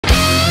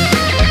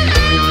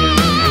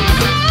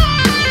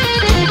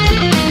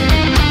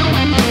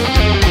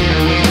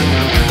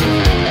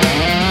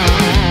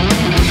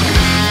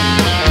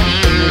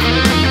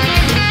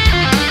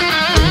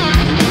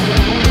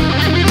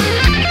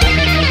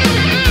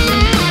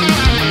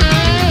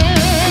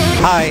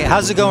Hi,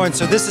 how's it going?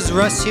 So this is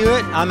Russ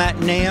Hewitt. I'm at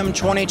Namm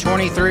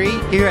 2023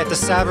 here at the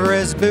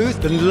Savarez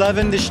booth. Been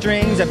loving the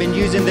strings. I've been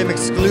using them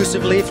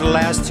exclusively for the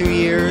last 2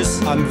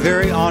 years. I'm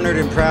very honored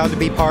and proud to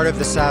be part of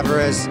the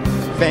Savarez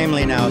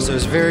family now, so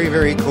it's very,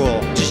 very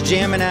cool. Just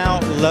jamming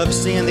out, love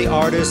seeing the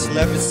artists,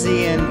 love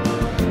seeing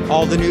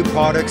all the new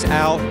products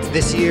out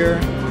this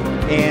year.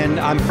 And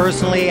I'm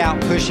personally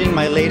out pushing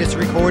my latest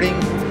recording.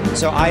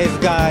 So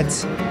I've got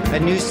a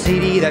new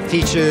CD that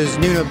features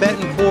Nuno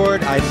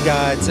Betancourt. I've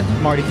got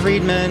Marty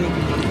Friedman,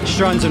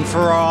 Strunz and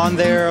Farrar on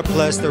there,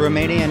 plus the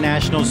Romanian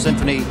National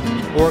Symphony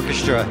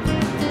Orchestra.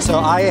 So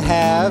I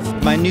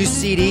have my new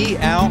CD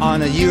out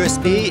on a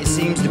USB. It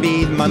seems to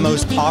be my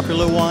most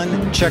popular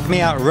one. Check me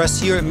out,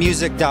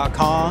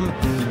 russhewittmusic.com,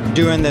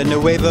 doing the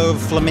Nuevo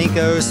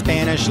Flamenco,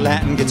 Spanish,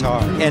 Latin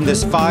guitar. And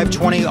this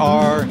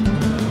 520R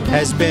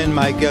has been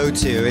my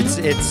go-to.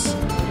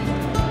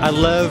 I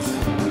love,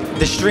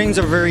 the strings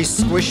are very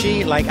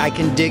squishy, like I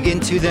can dig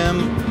into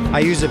them. I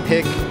use a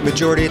pick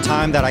majority of the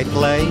time that I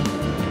play,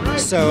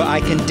 so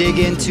I can dig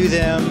into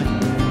them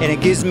and it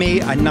gives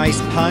me a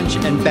nice punch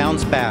and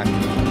bounce back.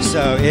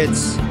 So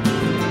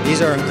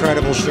these are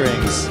incredible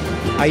strings.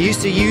 I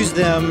used to use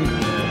them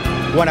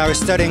when I was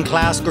studying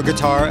classical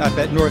guitar up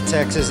at North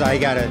Texas. I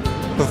got a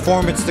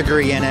performance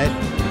degree in it,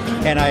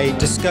 and I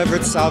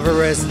discovered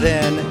Savarez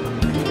then,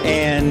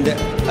 and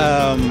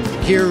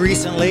here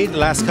recently, the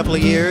last couple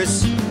of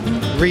years,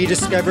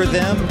 rediscovered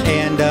them,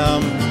 and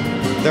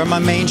they're my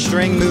main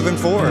string moving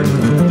forward.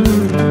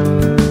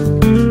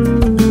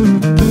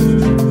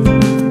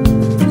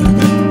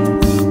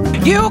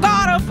 You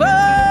gotta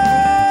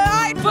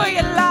fight for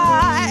your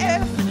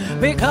life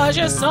because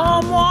you're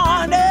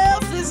someone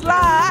else's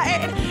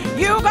life.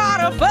 You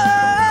gotta fight.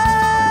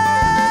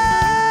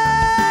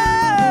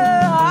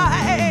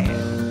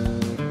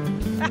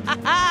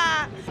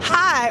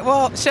 Hi,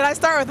 well, should I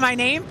start with my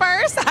name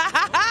first?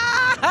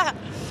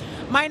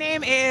 My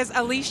name is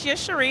Alicia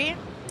Cherie.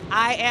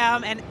 I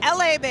am an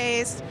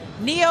LA-based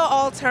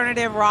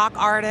neo-alternative rock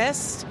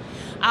artist.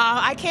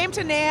 I came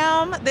to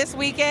Namm this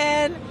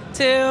weekend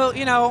to,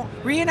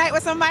 reunite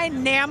with some of my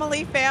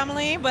Nammily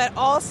family, but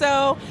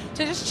also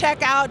to just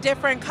check out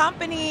different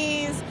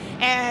companies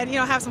and,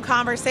 have some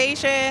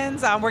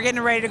conversations. We're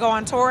getting ready to go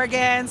on tour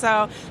again,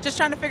 so just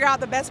trying to figure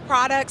out the best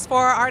products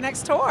for our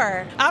next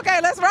tour. Okay,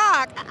 let's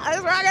rock.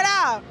 Let's rock it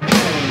out.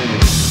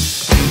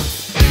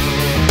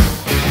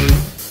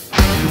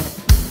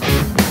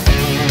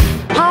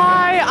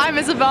 Hi, I'm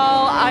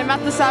Isabel. I'm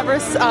at the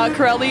Savarez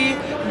Corelli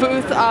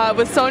booth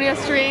with Sonia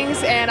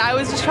Strings, and I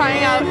was just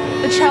trying out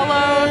the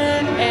cello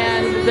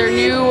and their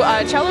new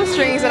cello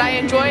strings, and I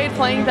enjoyed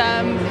playing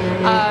them.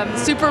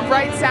 Super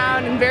bright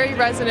sound and very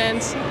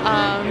resonant.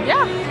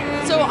 Yeah.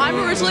 So I'm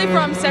originally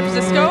from San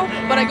Francisco,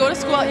 but I go to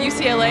school at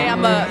UCLA.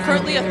 I'm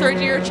currently a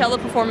third-year cello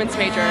performance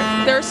major.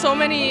 There are so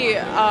many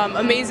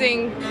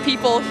amazing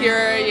people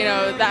here,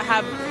 that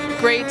have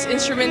great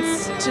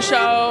instruments to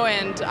show,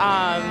 and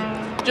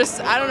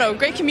just, I don't know,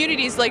 great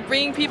communities, like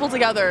bringing people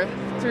together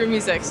through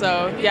music,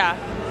 so yeah.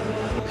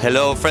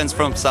 Hello friends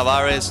from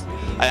Savarez,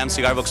 I am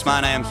Cigar Box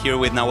Man. I am here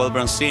with Nahuel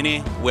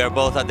Bronzini. We are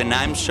both at the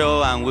Namm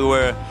Show, and we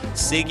were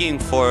seeking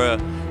for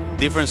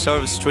different sort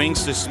of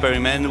strings to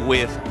experiment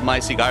with my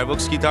cigar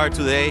box guitar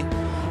today,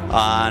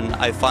 and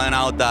I found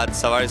out that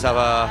Savarez have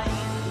a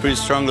pretty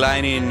strong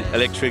line in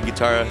electric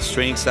guitar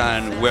strings,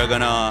 and we're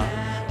gonna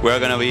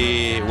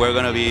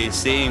be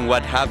seeing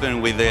what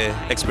happened with the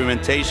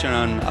experimentation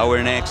on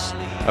our next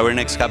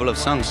couple of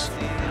songs.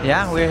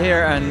 Yeah, we're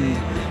here and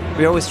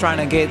we're always trying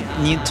to get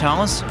new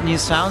tones, new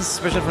sounds,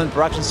 especially from the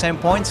production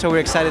standpoint. So we're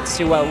excited to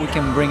see what we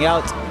can bring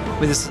out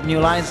with these new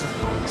lines.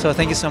 So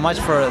thank you so much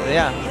for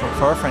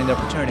offering the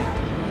opportunity.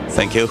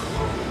 Thank you.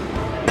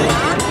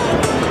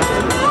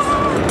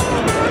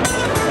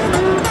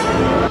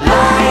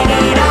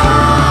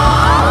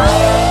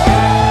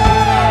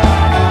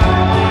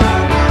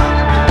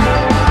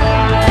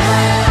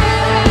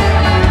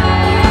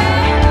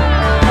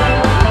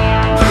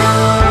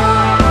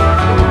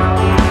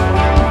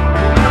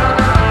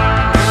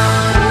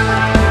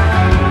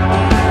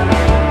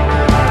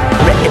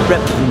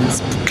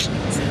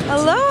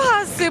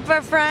 Aloha,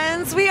 super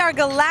friends. We are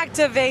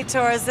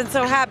Galactivators, and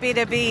so happy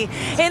to be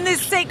in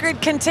this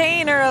sacred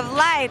container of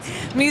light.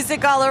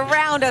 Music all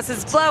around us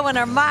is blowing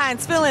our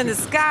minds, filling the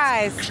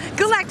skies.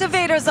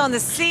 Galactivators on the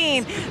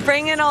scene,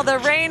 bringing all the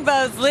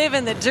rainbows,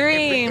 living the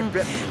dream.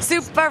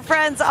 Super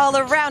friends all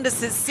around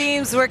us, it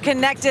seems we're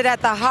connected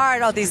at the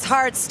heart, all these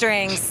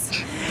heartstrings.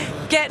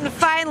 Getting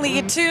finely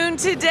attuned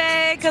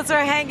today, because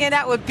we're hanging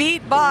out with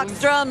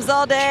beatbox drums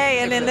all day,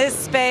 and in this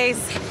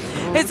space,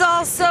 it's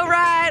all so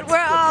right. We're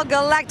all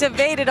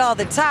galactivated all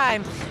the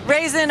time,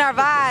 raising our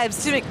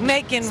vibes to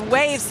making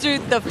waves through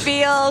the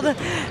field.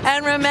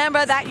 And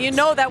remember that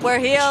that we're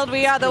healed.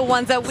 We are the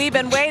ones that we've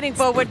been waiting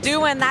for. We're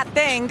doing that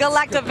thing.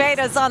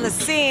 Galactivators on the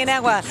scene,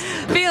 and we're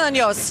feeling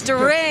your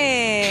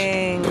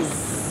strings.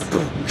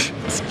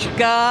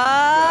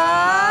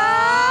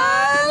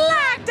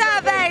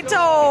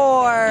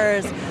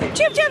 Galactivators!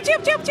 Choo choo choo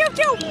choo choo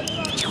choo!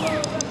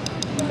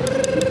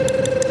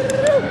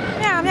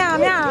 Meow meow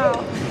meow.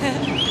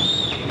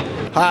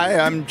 Hi,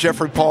 I'm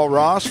Jeffrey Paul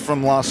Ross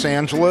from Los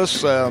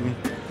Angeles.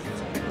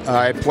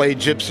 I play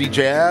gypsy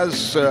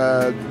jazz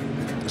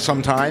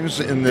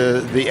sometimes in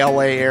the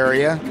LA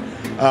area.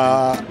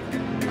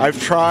 I've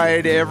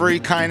tried every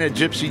kind of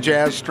gypsy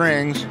jazz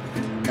strings,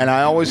 and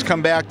I always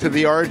come back to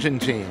the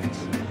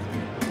Argentines.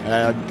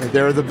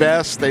 They're the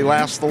best, they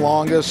last the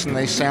longest, and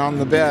they sound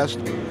the best.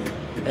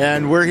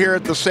 And we're here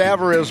at the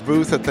Savarez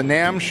booth at the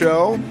Namm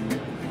Show.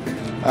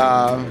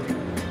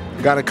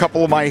 Got a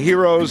couple of my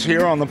heroes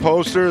here on the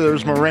poster.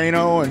 There's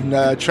Moreno and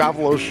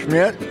Chavalo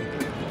Schmidt.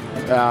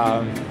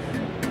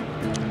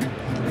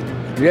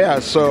 Yeah,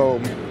 so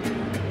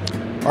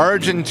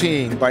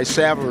Argentine by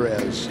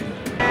Savarez.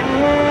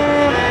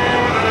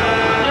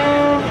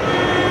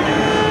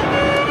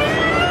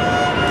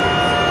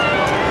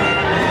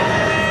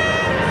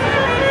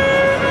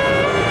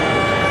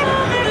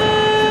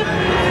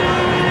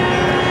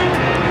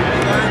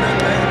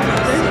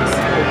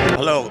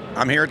 Hello,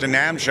 I'm here at the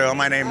Namm Show.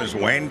 My name is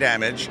Wayne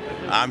Damage.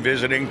 I'm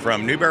visiting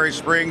from Newberry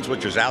Springs,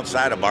 which is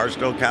outside of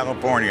Barstow,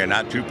 California,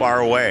 not too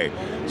far away.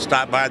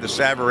 Stopped by the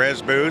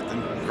Savarez booth.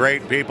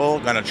 Great people,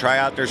 gonna try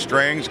out their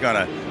strings.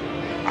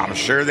 I'm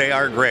sure they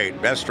are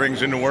great. Best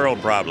strings in the world,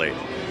 probably.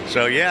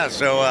 So yeah,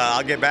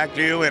 I'll get back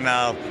to you and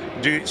I'll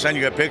send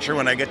you a picture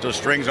when I get those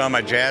strings on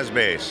my jazz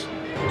bass.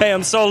 Hey,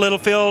 I'm Saul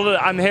Littlefield.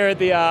 I'm here at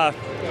the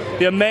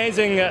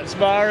amazing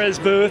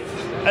Savarez booth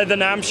at the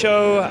Namm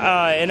Show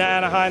in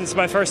Anaheim. It's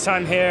my first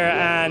time here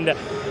and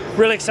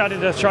really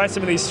excited to try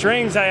some of these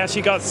strings. I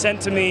actually got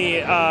sent to me,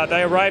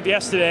 they arrived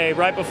yesterday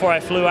right before I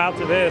flew out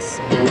to this.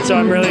 So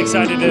I'm really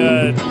excited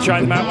to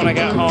try them out when I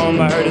get home.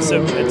 I heard it's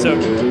a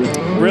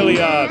really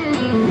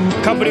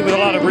company with a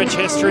lot of rich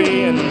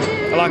history and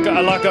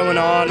a lot going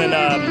on. And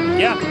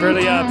yeah,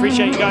 really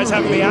appreciate you guys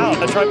having me out.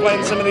 I tried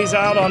playing some of these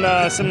out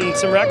on some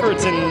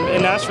records in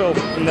Nashville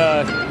and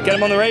get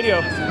them on the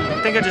radio.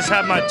 I think I just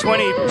had my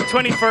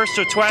 21st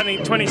or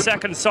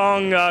 22nd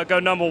song go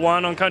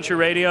 #1 on country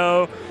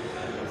radio.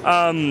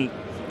 So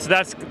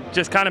that's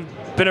just kind of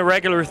been a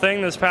regular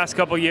thing this past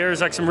couple years,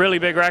 like some really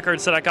big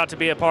records that I got to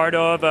be a part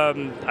of.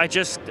 I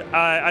just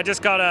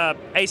got a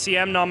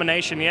ACM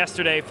nomination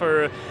yesterday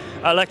for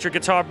Electric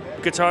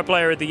Guitar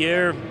Player of the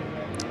Year.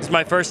 It's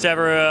my first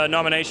ever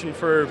nomination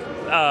for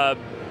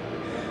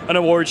an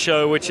award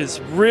show, which is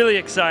really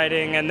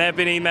exciting, and they've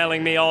been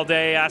emailing me all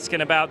day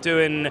asking about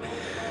doing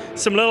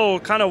some little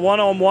kind of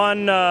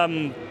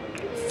one-on-one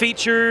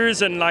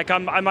features, and like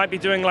I might be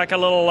doing like a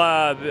little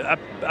a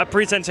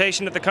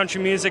presentation at the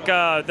Country Music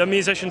the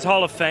Musicians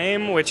Hall of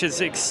Fame, which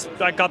is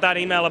I got that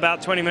email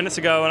about 20 minutes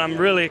ago, and I'm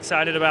really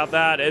excited about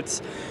that.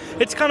 It's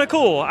kind of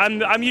cool.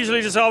 I'm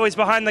usually just always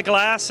behind the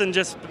glass and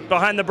just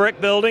behind the brick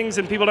buildings,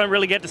 and people don't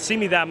really get to see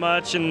me that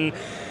much, and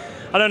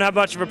I don't have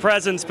much of a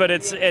presence, but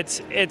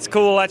it's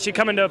cool actually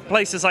coming to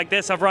places like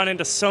this. I've run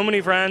into so many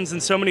friends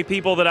and so many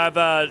people that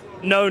I've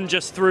known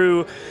just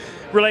through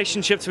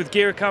relationships with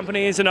gear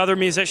companies and other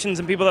musicians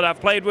and people that I've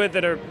played with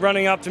that are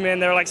running up to me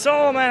and they're like,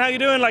 "So man, how you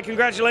doing? Like,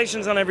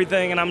 congratulations on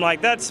everything." And I'm like,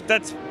 that's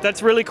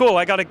really cool.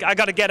 I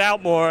gotta get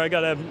out more. I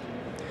gotta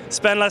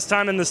spend less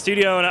time in the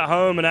studio and at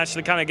home and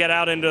actually kind of get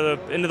out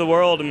into the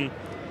world and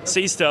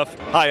see stuff.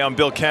 Hi, I'm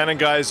Bill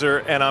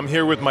Cannengeiser, and I'm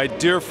here with my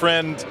dear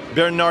friend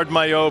Bernard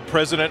Maillot,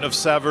 president of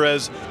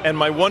Savarez, and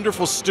my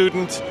wonderful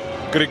student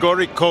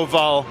Grigory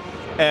Koval.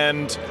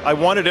 And I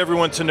wanted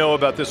everyone to know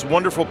about this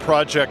wonderful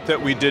project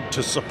that we did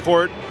to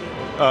support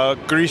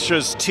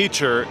Grisha's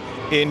teacher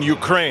in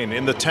Ukraine,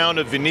 in the town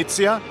of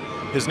Vinnytsia.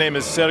 His name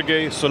is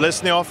Sergei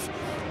Solesnyov.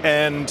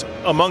 And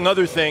among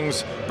other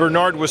things,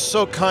 Bernard was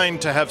so kind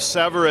to have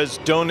Savarez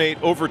donate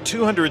over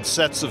 200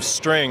 sets of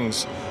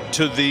strings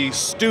to the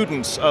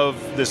students of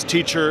this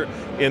teacher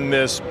in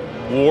this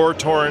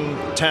war-torn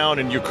town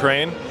in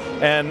Ukraine.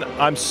 And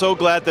I'm so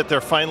glad that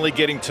they're finally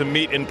getting to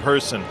meet in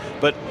person.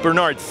 But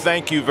Bernard,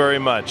 thank you very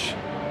much.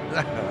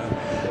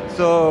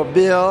 So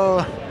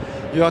Bill,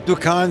 you are too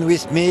kind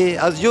with me,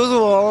 as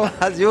usual,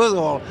 as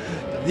usual.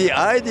 The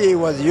idea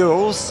was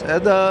yours,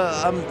 and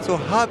I'm so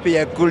happy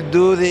I could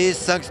do this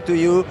thanks to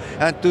you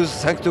and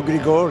thanks to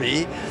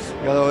Grigory.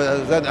 You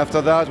know, then after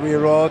that we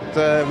wrote,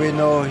 we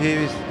know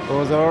his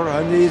author,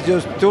 and he's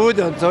a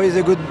student, so he's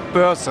a good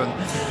person.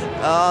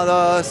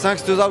 And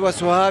thanks to that, I was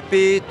so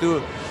happy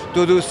to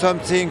do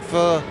something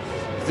for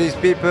these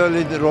people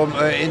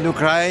in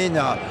Ukraine,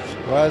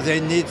 where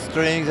they need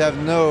strings.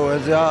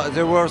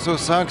 They were so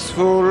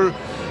thankful.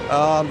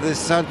 They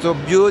sent so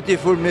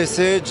beautiful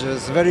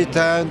messages, very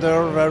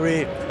tender,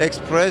 very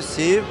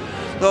expressive.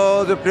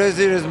 So the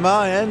pleasure is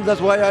mine.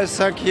 That's why I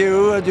thank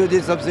you, and you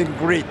did something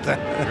great.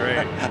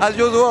 Great. As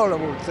usual, I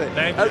would say.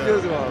 Thank you. As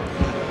usual.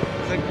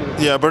 Thank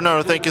you. Yeah,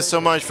 Bernard, thank you so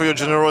much for your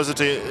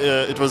generosity.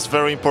 It was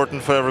very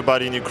important for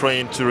everybody in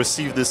Ukraine to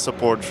receive this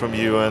support from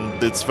you,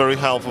 and it's very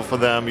helpful for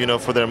them, you know,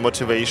 for their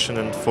motivation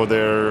and for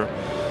their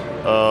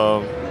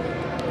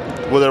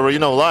whatever, you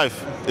know,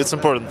 life. It's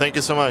important. Thank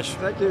you so much.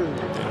 Thank you.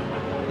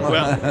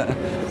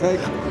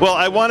 Well,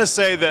 I want to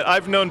say that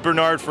I've known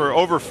Bernard for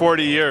over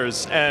 40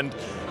 years, and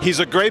He's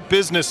a great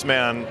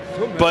businessman,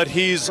 but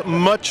he's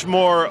much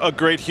more a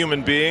great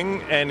human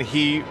being, and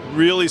he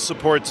really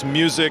supports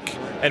music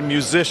and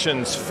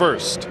musicians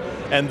first.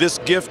 And this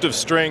gift of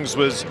strings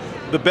was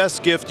the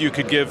best gift you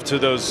could give to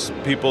those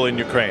people in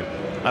Ukraine.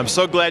 I'm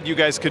so glad you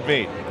guys could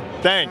meet.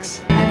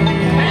 Thanks.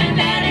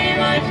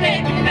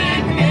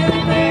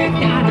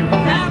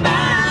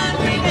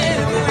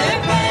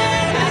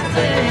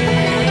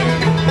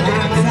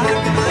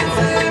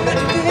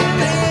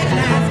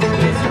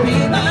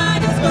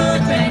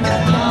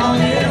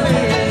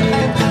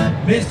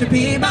 Mr.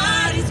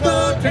 Peabody's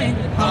full train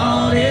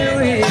all the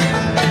way.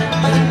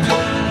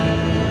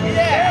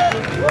 Yeah!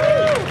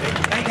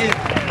 Thank you.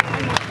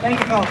 Thank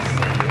you, folks.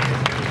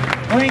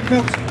 Thank you,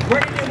 folks. We're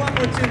going to do one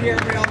more tune here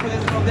for y'all for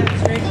this little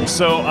demonstration.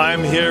 So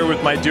I'm here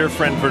with my dear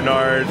friend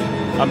Bernard.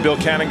 I'm Bill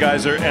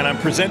Cannengeiser, and I'm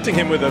presenting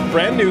him with a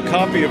brand new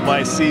copy of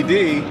my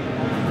CD,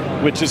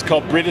 which is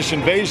called British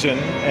Invasion.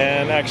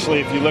 And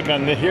actually, if you look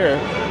on here,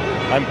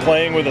 I'm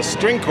playing with a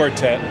string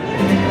quartet.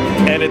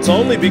 And it's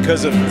only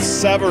because of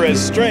Savarez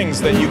strings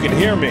that you can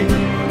hear me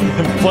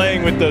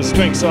playing with those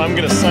strings. So I'm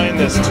going to sign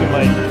this to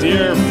my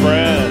dear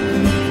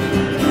friend,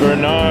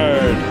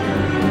 Bernard.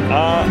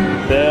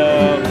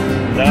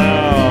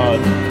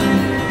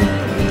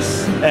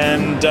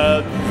 And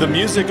the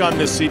music on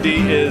this CD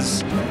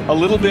is a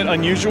little bit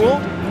unusual.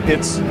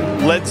 It's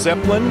Led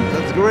Zeppelin.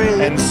 That's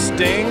great. And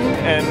Sting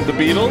and the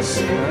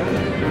Beatles.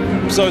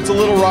 So it's a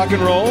little rock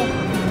and roll,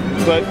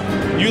 but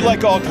you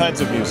like all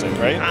kinds of music,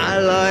 right? I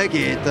like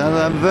it, and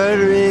I'm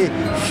very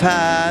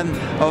fan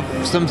of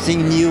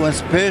something new and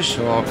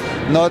special,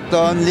 not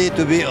only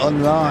to be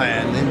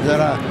online,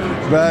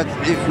 but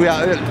if we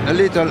are a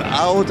little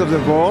out of the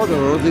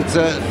borders, it's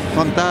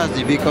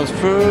fantastic, because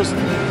first,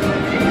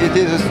 it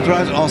is a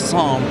strange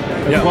ensemble.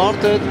 A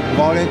quartet,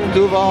 violin,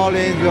 two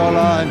violin,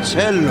 viola, and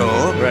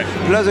cello,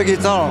 plus a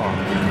guitar.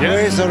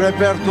 With a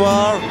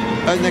repertoire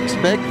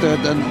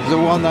unexpected, and the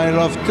one I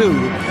love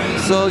too.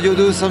 So you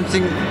do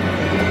something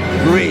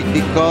great,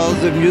 because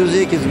the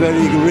music is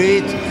very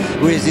great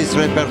with this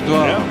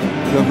repertoire.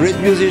 You have great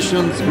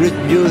musicians, great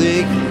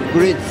music,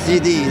 great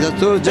CD. That's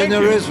so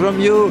generous from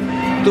you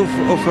to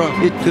offer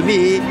it to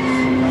me.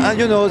 And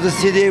you know, the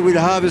CD will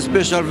have a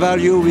special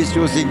value with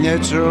your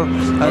signature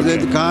and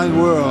the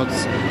kind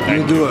words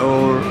you do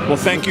all. Well,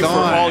 thank you for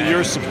all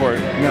your support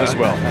as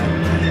well.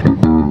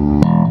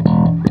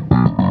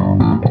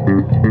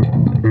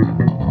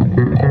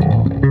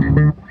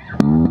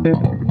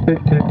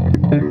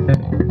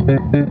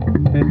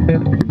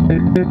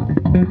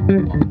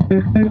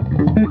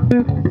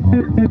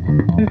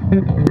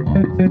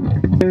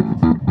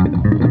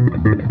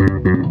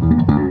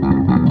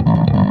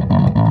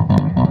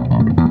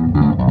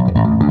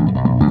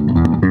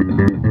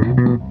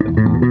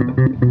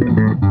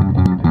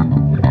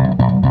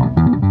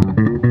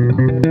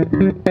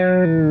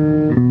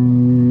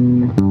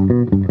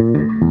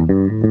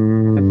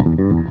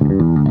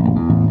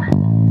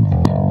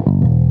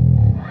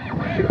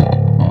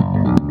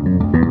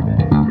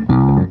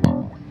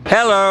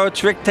 Hello,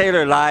 it's Rick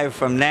Taylor live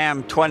from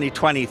NAMM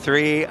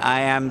 2023. I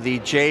am the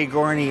Jay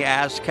Gorney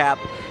ASCAP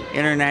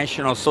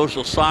International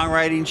Social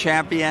Songwriting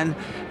Champion,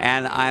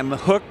 and I'm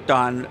hooked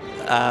on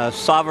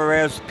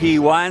Savarez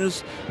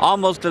P1s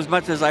almost as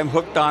much as I'm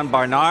hooked on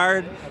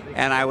Bernard.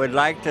 And I would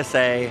like to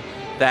say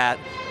that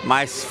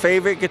my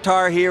favorite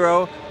guitar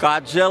hero,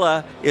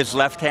 Godzilla, is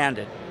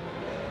left-handed,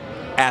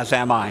 as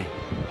am I.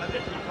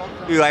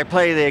 I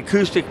play the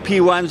acoustic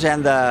P1s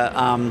and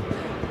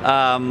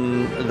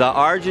the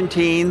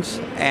Argentines,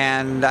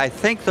 and I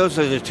think those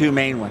are the two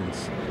main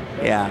ones.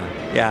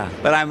 Yeah.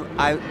 But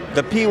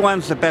the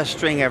P1's the best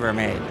string ever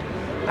made.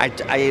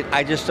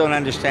 I just don't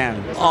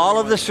understand. All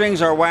of the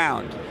strings are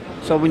wound.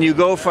 So when you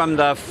go from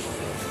the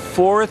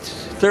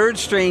third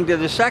string to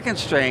the second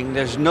string,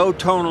 there's no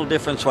tonal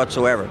difference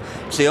whatsoever.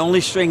 It's the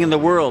only string in the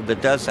world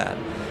that does that.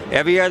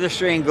 Every other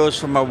string goes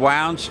from a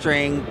wound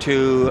string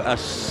to a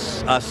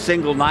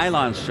single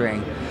nylon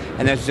string,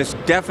 and there's this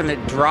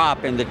definite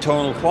drop in the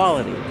tonal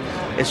quality.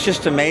 It's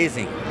just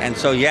amazing. And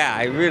so, yeah,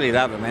 I really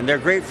love them. And they're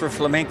great for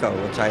flamenco,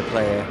 which I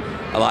play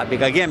a lot,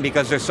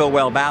 because they're so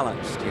well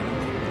balanced. You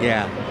know?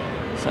 Yeah.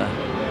 So.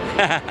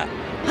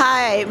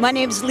 Hi, my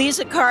name's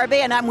Lisa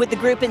Carby, and I'm with the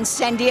group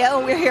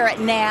Incendio. We're here at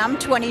NAMM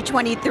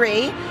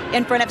 2023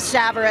 in front of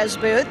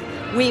Savarez booth.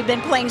 We've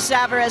been playing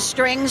Savarez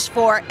strings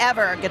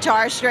forever,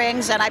 guitar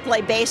strings, and I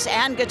play bass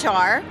and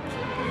guitar.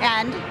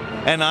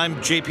 And I'm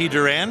JP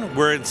Durand.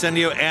 We're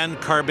Incendio and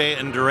Carbe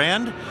and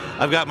Durand.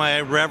 I've got my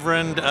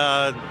Reverend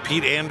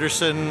Pete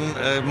Anderson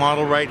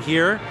model right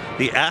here,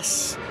 the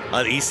S,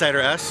 the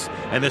Eastsider S,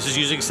 and this is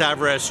using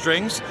Savarez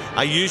strings.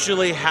 I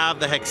usually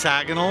have the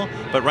hexagonal,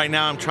 but right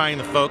now I'm trying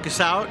the focus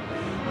out,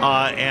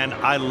 and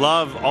I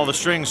love all the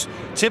strings.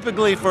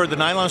 Typically for the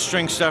nylon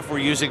string stuff, we're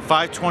using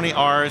 520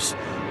 Rs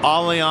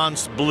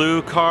Allianz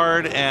Blue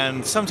card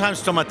and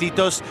sometimes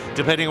Tomatitos,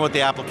 depending on what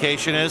the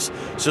application is.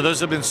 So those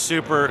have been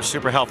super,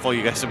 super helpful.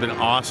 You guys have been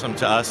awesome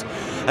to us.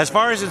 As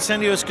far as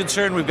Incendio is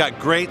concerned, we've got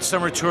great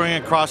summer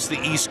touring across the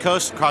East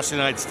Coast, across the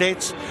United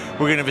States.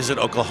 We're going to visit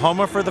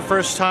Oklahoma for the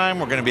first time.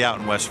 We're going to be out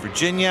in West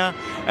Virginia,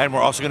 and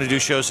we're also going to do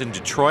shows in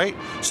Detroit.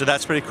 So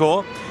that's pretty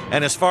cool.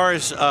 And as far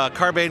as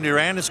Carbe and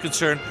Duran is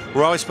concerned,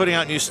 we're always putting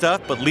out new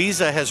stuff, but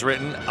Lisa has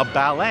written a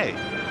ballet.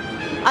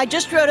 I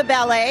just wrote a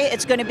ballet.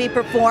 It's going to be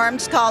performed.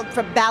 It's called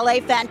Ballet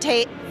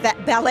Fantastique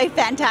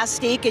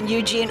in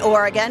Eugene,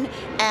 Oregon,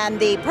 and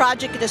the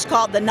project is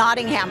called the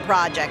Nottingham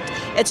Project.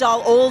 It's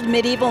all old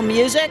medieval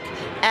music,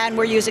 and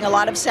we're using a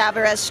lot of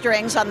Savarez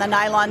strings on the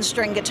nylon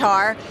string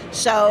guitar.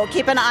 So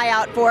keep an eye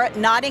out for it.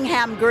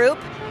 Nottingham Group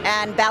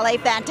and Ballet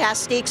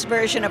Fantastique's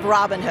version of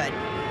Robin Hood.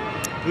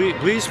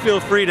 Please feel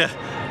free to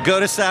go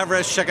to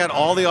Savarez, check out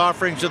all the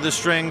offerings of the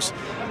strings.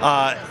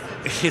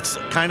 It's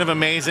kind of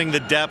amazing the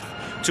depth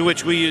to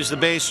which we use the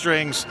bass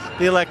strings,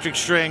 the electric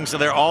strings,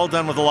 and they're all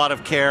done with a lot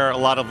of care, a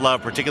lot of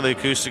love, particularly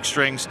acoustic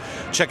strings.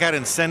 Check out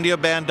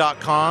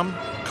incendioband.com,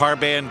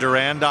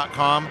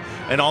 carbeandduran.com,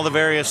 and all the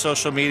various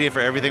social media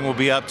for everything we'll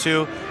be up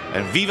to.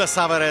 And Viva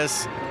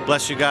Savarez!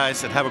 Bless you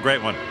guys, and have a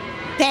great one.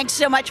 Thanks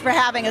so much for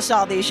having us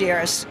all these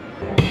years.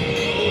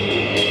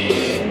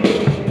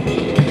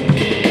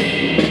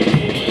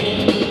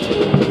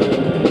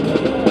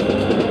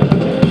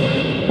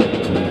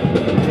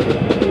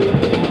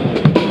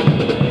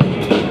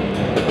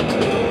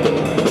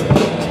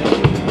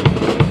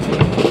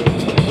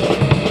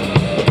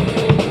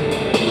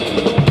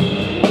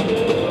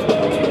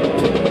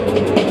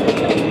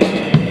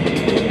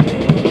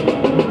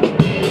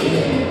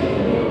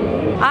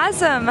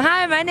 Awesome.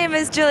 Hi, my name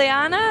is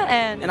Juliana,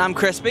 and I'm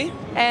Crispy.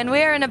 And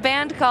we're in a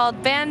band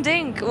called Band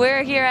Inc.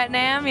 We're here at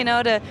NAMM, you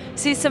know, to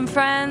see some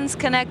friends,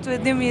 connect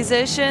with new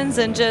musicians,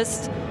 and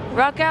just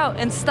rock out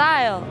in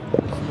style.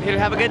 Here to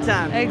have a good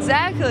time.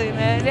 Exactly,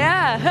 man.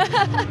 Yeah.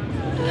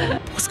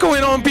 What's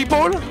going on,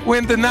 people? We're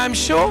in the Namm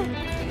Show.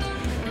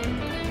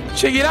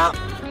 Check it out.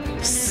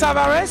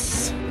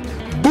 Savarez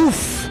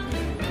booth.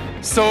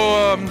 So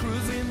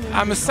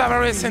I'm a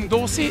Savarez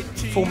endorsee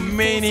for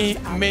many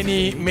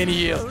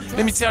years.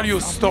 Let me tell you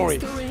a story.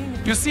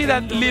 You see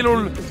that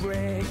little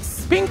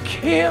pink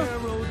here?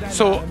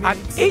 So at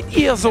 8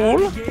 years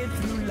old,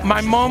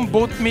 my mom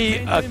bought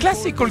me a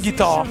classical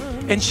guitar,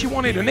 and she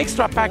wanted an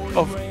extra pack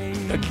of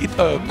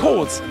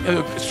chords,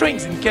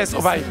 strings, in case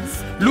of I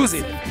lose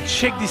it.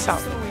 Check this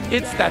out.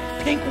 It's that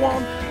pink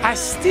one. I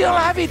still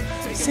have it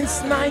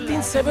since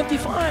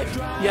 1975.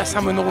 Yes,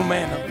 I'm an old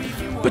man.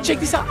 But check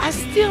this out. I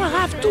still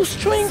have 2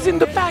 strings in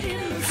the pack.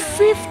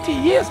 50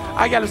 years.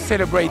 I gotta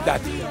celebrate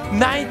that.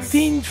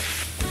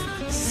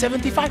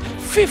 1975,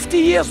 50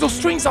 years. Those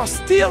strings are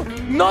still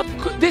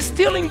they're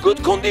still in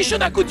good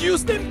condition. I could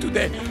use them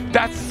today.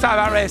 That's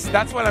Savarez.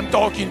 That's what I'm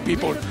talking,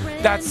 people.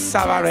 That's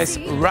Savarez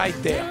right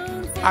there.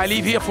 I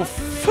live here for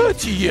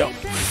 30 years.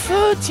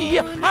 30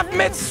 years. I've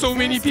met so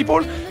many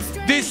people.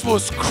 This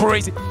was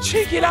crazy.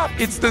 Check it out.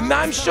 It's the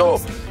Namm Show.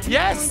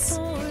 Yes,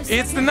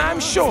 it's the Namm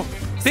Show.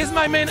 This is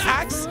my main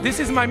axe. This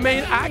is my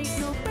main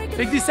axe.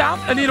 Check this out.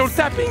 A little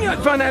tapping at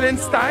Van Halen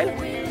style.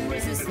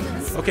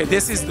 Okay,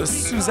 this is the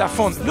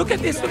sousaphone. Look at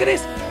this. Look at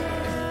this.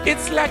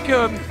 It's like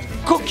a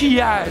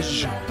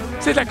coquillage.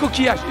 C'est la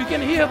coquillage. You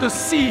can hear the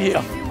sea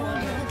here.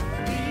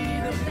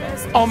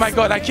 Oh my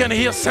God, I can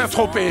hear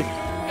Saint-Tropez.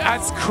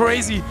 That's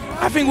crazy.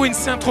 I think we're in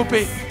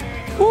Saint-Tropez.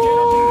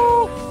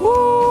 Woo,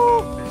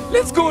 woo.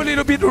 Let's go a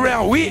little bit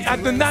around. We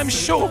at the Namm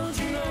Show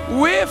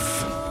with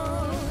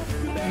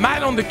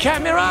man on the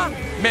camera.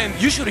 Man,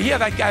 you should hear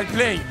that guy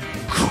playing.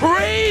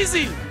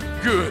 Crazy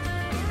good.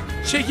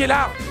 Check it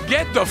out.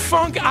 Get the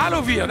funk out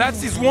of here.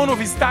 That's one of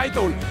his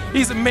titles.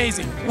 He's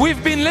amazing. We've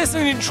been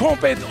listening to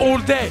trumpet all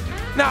day.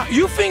 Now,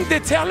 you think they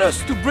tell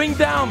us to bring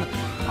down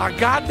our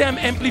goddamn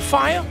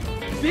amplifier?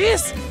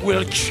 This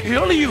will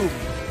kill you,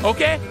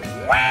 okay?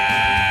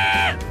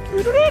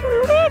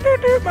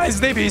 Miles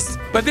Davis.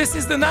 But this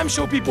is the Namm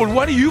Show, people.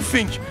 What do you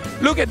think?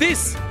 Look at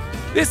this.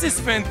 This is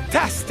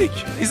fantastic,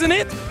 isn't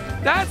it?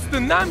 That's the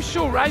Namm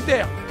Show right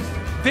there.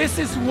 This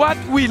is what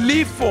we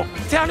live for.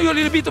 Tell you a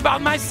little bit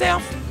about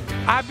myself.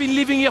 I've been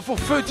living here for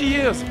 30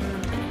 years.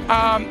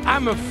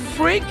 I'm a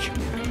freak,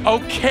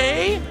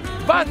 okay?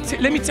 But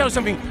let me tell you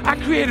something. I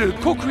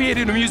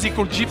co-created a music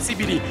called Gypsy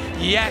Billy.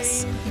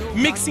 Yes,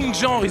 mixing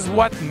genre is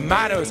what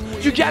matters.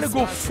 You gotta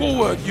go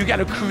forward. You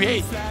gotta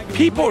create.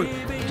 People,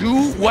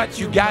 do what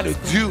you gotta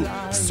do.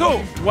 So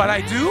what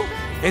I do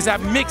is I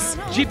mix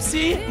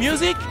gypsy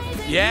music,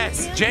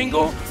 yes,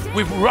 Django,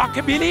 with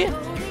rockabilly,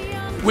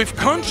 with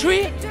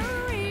country,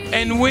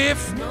 and with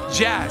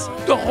jazz.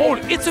 The whole,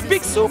 it's a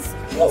big soup.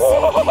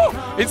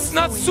 It's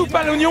not soupe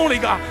à l'oignon, les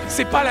gars.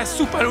 C'est pas la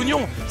soupe à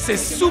l'oignon. C'est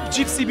soupe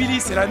Gypsy Billy.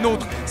 C'est la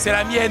nôtre. C'est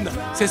la mienne.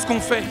 C'est ce qu'on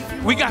fait.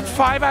 We got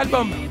 5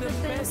 albums.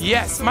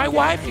 Yes, my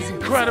wife is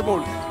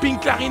incredible.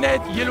 Pink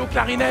clarinet, yellow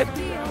clarinet,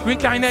 green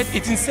clarinet.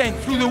 It's insane.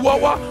 Through the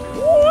wah-wah.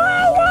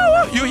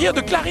 You hear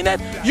the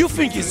clarinet, you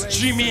think it's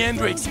Jimi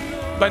Hendrix.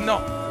 But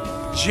no.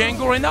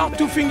 Django Reinhardt,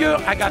 2 finger,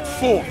 I got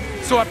 4.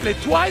 So I play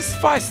twice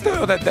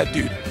faster than that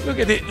dude. Look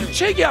at it.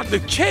 Check out the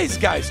case,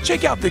 guys.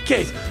 Check out the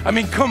case. I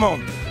mean, come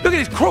on. Look at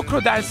this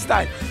crocodile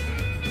style.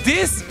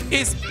 This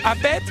is, I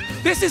bet,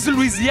 this is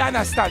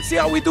Louisiana style. See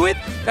how we do it?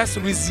 That's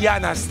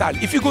Louisiana style.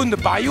 If you go in the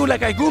bayou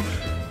like I go,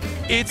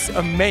 it's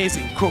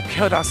amazing,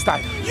 crocodile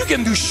style. You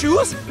can do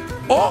shoes,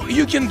 or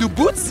you can do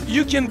boots,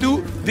 you can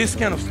do this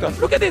kind of stuff.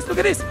 Look at this, look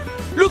at this.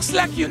 Looks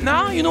like you,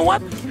 now, you know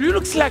what? It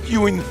looks like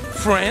you in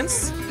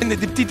France, in the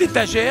petites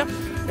étagères,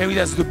 and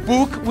there's the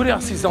book. What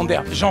else is on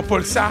there?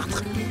 Jean-Paul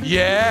Sartre.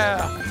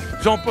 Yeah,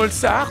 Jean-Paul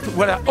Sartre.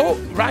 Voilà. Oh,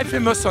 Ralph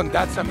Emerson,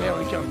 that's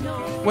American.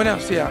 What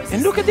else here?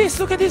 And look at this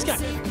guy.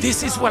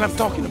 This is what I'm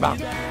talking about.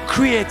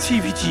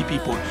 Creativity,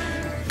 people.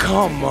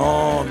 Come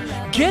on.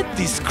 Get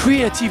this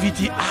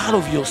creativity out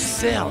of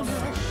yourself.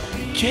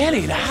 Get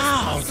it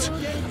out.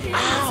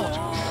 Out.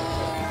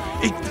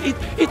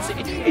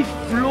 It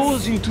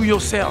flows into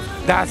yourself.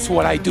 That's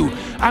what I do.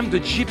 I'm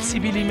the Gypsy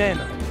Billy Man.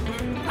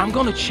 I'm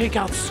gonna check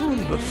out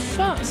soon, but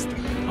first,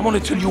 I want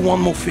to tell you one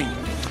more thing.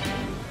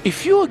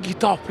 If you're a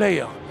guitar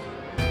player,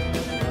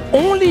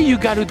 only you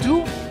gotta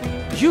do,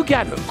 you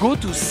gotta go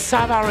to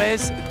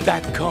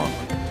Savarez.com.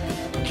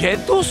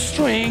 Get those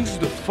strings,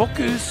 the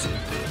focus,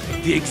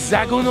 the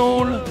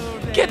hexagonal,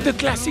 get the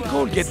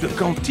classical, get the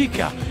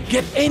cantica,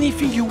 get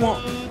anything you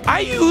want.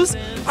 I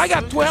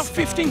got 12,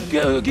 15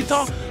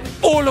 guitars.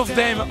 All of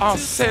them are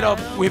set up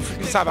with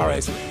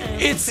Savarez.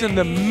 It's an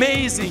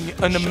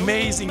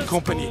amazing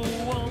company.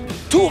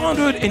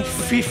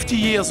 250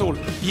 years old.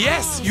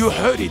 Yes, you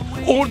heard it.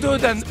 Older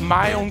than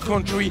my own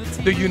country,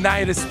 the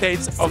United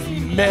States of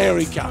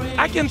America.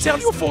 I can tell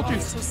your fortune.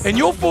 And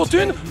your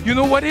fortune, you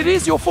know what it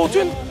is, your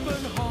fortune?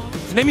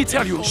 Let me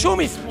tell you. Show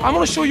me. I'm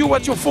going to show you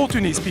what your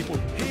fortune is, people.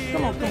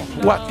 Come on, come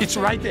on. What? It's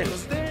right there.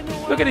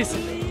 Look at this.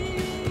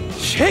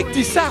 Check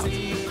this out.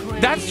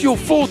 That's your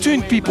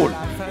fortune, people.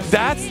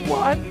 That's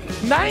what?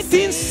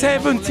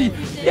 1970.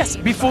 Yes,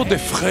 before the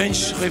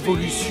French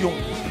Revolution.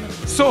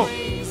 So,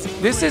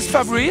 this is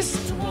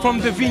Fabrice from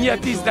the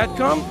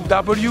vignatis.com,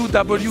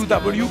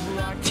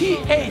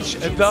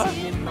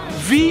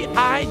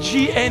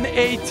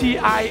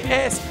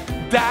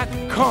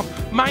 www.vignatis.com.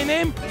 My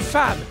name,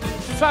 Fab.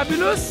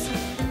 Fabulous,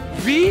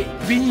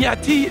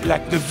 Vignati,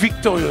 like the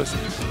victorious.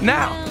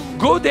 Now,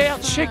 go there,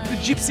 check the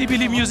Gypsy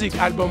Billy Music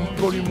album,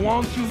 volume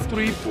 1, 2,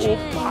 3, 4,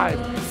 5.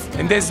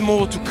 And there's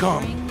more to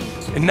come.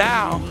 And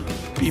now,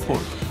 people,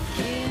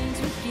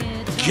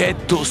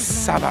 get those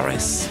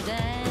Savarez.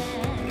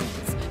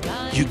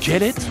 You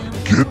get it?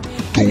 Get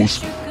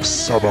those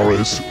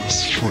Savarez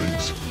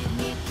strings.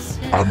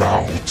 I'm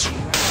out.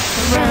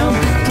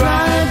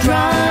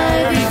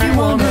 Drive if you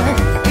wanna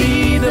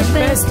be the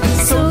best.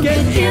 So get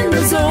in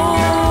the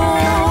zone.